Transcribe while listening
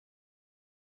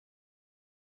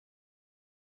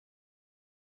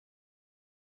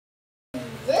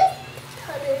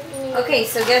Okay,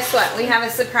 so guess what? We have a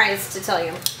surprise to tell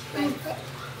you.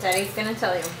 Daddy's gonna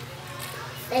tell you.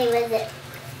 Say with it.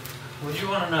 Would you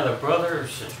want another brother or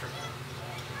sister?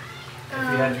 If you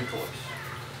had your choice.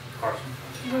 Carson?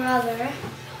 Brother.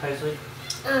 Paisley?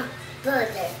 Brother.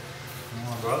 You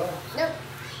want a brother? Nope.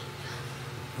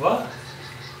 What?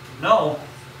 No.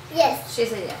 Yes. She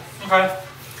said yes. Okay.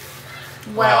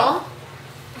 Well,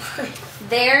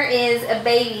 there is a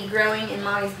baby growing in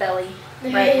Mommy's belly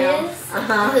right now.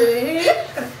 Uh-huh.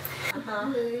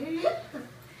 Uh-huh.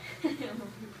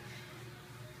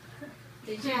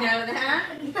 Did you know that?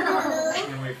 No.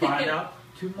 Can we find out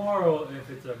tomorrow if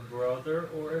it's a brother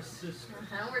or a sister?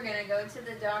 We're going to go to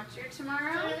the doctor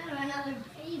tomorrow. Another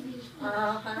baby.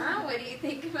 What do you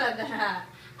think about that?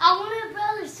 I want a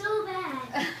brother so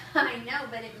bad. I know,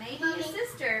 but it may be a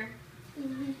sister.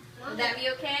 Would that be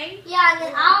okay? Yeah, and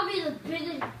then I'll be the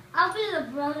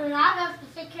brother, and I'll have to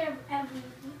take care of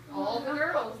everything. All the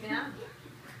girls, yeah.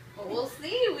 Well, we'll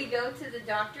see. We go to the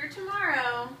doctor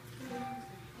tomorrow,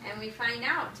 and we find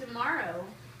out tomorrow.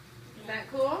 Is that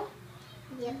cool?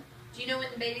 Yep. Do you know when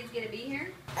the baby's going to be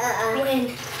here?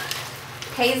 When?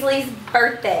 Paisley's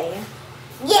birthday.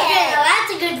 Yeah,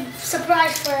 that's a good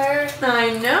surprise for her.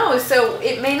 I know. So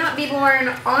it may not be born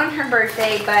on her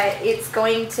birthday, but it's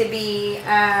going to be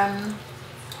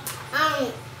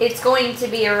it's going to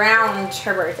be around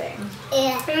her birthday.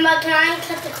 Yeah. But can I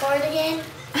cut the cord again?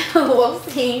 We'll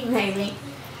see, maybe.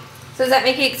 So does that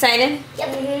make you excited?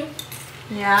 Yep.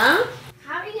 Yeah?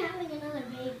 How are you having another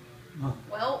baby?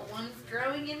 Well, one's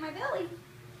growing in my belly.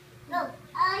 No,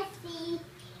 I see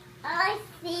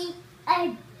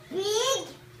a big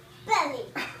belly.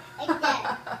 Like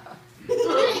that.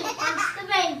 That's the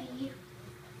baby.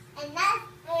 And that's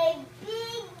a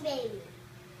big baby.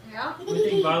 Yeah? What do you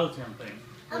think Violet's going to think?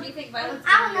 What do you think Violet's I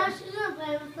don't gonna know, do? she's gonna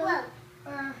play with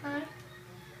them.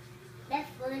 That's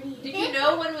funny. Did you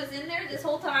know one was in there this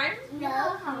whole time?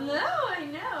 No. No, I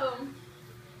know.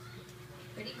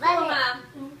 Pretty cool, Mom.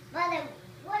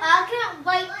 I can't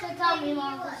wait to tell me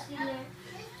Mom to see it.